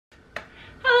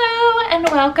and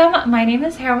welcome. My name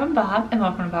is Heroine Bob and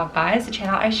welcome to Bob Buys, the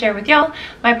channel I share with y'all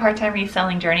my part-time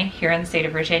reselling journey here in the state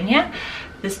of Virginia.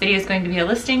 This video is going to be a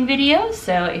listing video,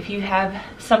 so if you have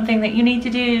something that you need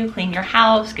to do, clean your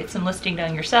house, get some listing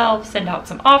done yourself, send out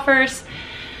some offers,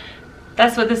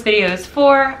 that's what this video is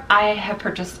for. I have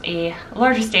purchased a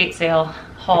large estate sale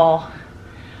haul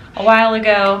a while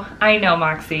ago. I know,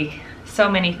 Moxie, so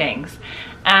many things,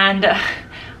 and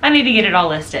I need to get it all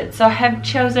listed. So I have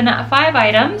chosen 5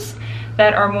 items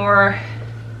that are more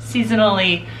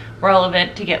seasonally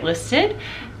relevant to get listed,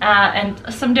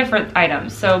 and some different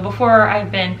items. So before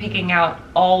I've been picking out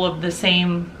all of the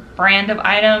same brand of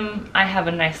item, I have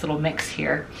a nice little mix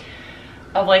here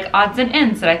of like odds and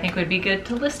ends that I think would be good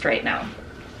to list right now.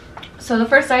 So the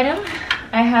first item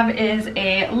I have is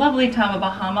a lovely Tama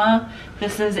Bahama.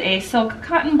 This is a silk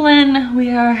cotton blend.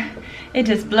 It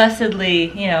is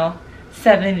blessedly,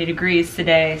 70 degrees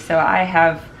today, so I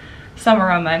have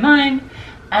summer on my mind.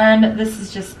 And this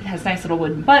is just, it has nice little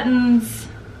wooden buttons,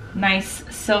 nice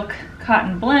silk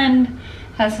cotton blend,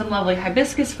 has some lovely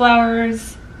hibiscus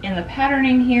flowers in the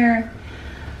patterning here.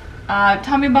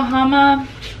 Tommy Bahama,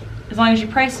 as long as you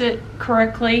price it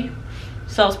correctly,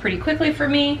 sells pretty quickly for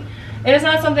me. It is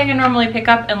not something I normally pick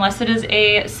up unless it is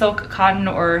a silk cotton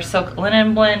or silk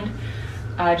linen blend,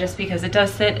 just because it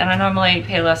does sit, and I normally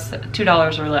pay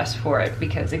 $2 or less for it,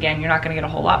 because again, you're not going to get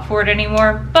a whole lot for it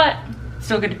anymore, but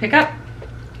still good to pick up,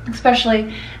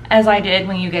 especially as I did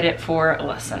when you get it for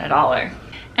less than $1.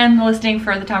 And the listing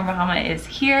for the Tommy Bahama is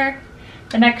here.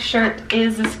 The next shirt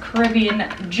is this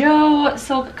Caribbean Joe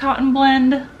silk cotton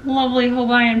blend, lovely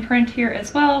Hawaiian print here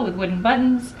as well with wooden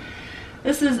buttons.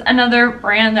 This is another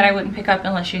brand that I wouldn't pick up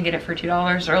unless you can get it for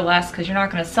 $2 or less, because you're not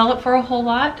going to sell it for a whole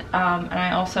lot. And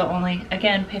I also only,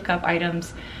 again, pick up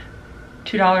items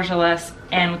 $2 or less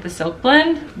and with the silk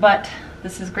blend, but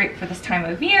this is great for this time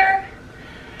of year.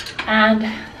 And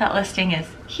that listing is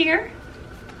here.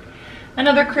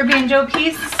 Another Caribbean Joe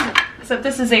piece. So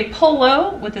this is a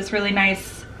polo with this really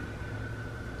nice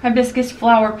hibiscus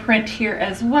flower print here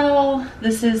as well.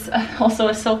 This is also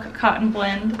a silk cotton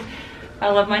blend. I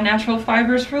love my natural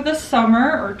fibers for the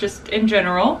summer, or just in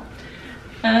general.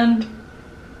 And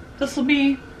this will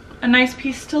be a nice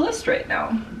piece to list right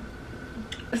now.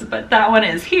 But that one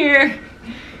is here.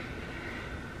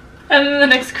 And then the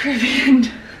next Caribbean.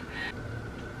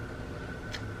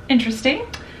 Interesting.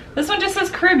 This one just says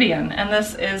Caribbean, and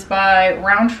this is by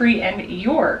Roundtree and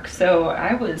York. So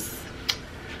I was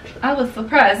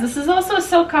surprised. This is also a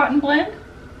silk cotton blend.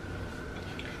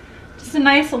 Just a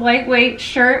nice lightweight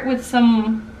shirt with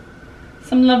some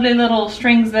lovely little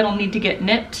strings that'll need to get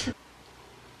knit.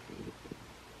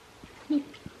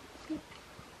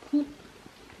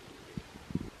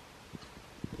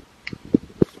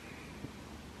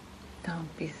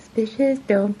 Don't be suspicious,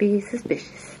 don't be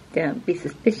suspicious, don't be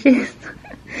suspicious.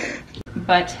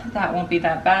 But that won't be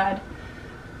that bad.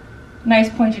 Nice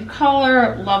pointed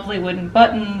collar, lovely wooden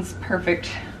buttons,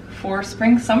 perfect for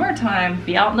spring, summertime.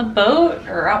 Be out on the boat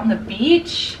or out on the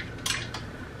beach.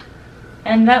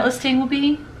 And that listing will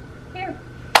be here.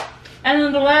 And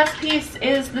then the last piece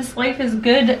is this Life is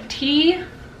Good tee.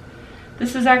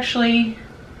 This is actually,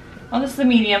 well, this is a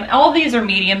medium. All these are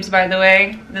mediums, by the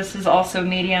way. This is also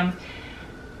medium.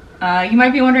 You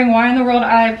might be wondering why in the world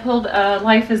I pulled a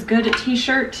Life is Good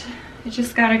t-shirt. It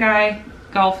just got a guy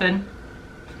golfing,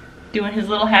 doing his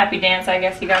little happy dance. I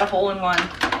guess he got a hole in one.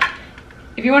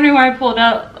 If you're wondering why I pulled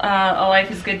out a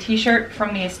Life is Good t-shirt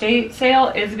from the estate sale,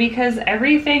 is because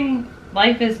everything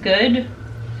Life is Good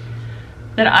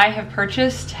that I have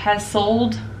purchased has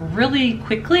sold really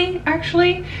quickly,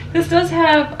 actually. This does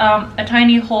have a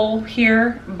tiny hole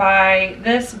here by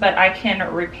this, but I can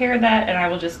repair that, and I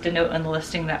will just denote in the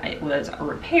listing that it was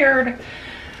repaired.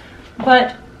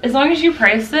 But as long as you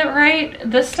price it right,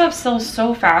 this stuff sells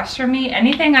so fast for me.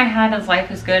 Anything I had as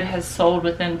Life is Good has sold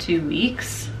within 2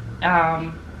 weeks.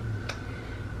 Again,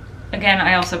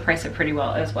 I also price it pretty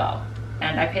well as well,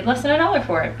 and I paid less than $1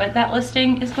 for it, but that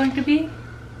listing is going to be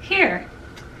here.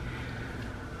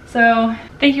 So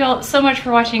thank you all so much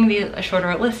for watching these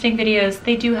shorter listing videos.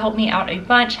 They do help me out a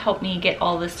bunch, help me get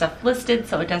all this stuff listed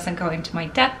so it doesn't go into my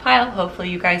death pile. Hopefully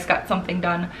you guys got something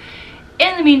done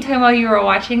in the meantime while you were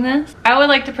watching this. I would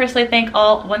like to personally thank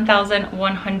all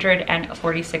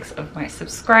 1,146 of my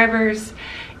subscribers.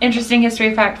 Interesting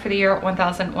history fact for the year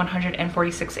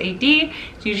 1146 AD,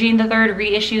 Eugene III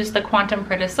reissues the Quantum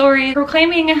Predecessori,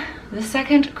 proclaiming the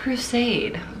Second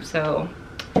Crusade. So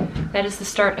that is the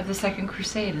start of the Second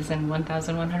Crusade, is in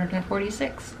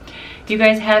 1146. You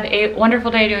guys have a wonderful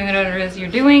day doing whatever it is you're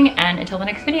doing, and until the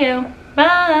next video,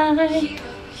 bye!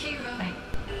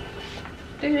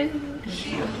 Bye.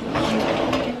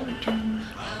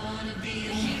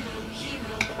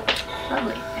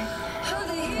 Lovely.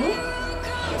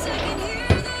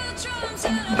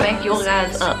 Back you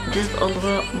guys up just a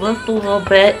little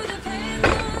bit.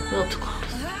 A little too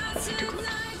close. Too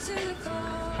close.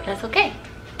 That's okay.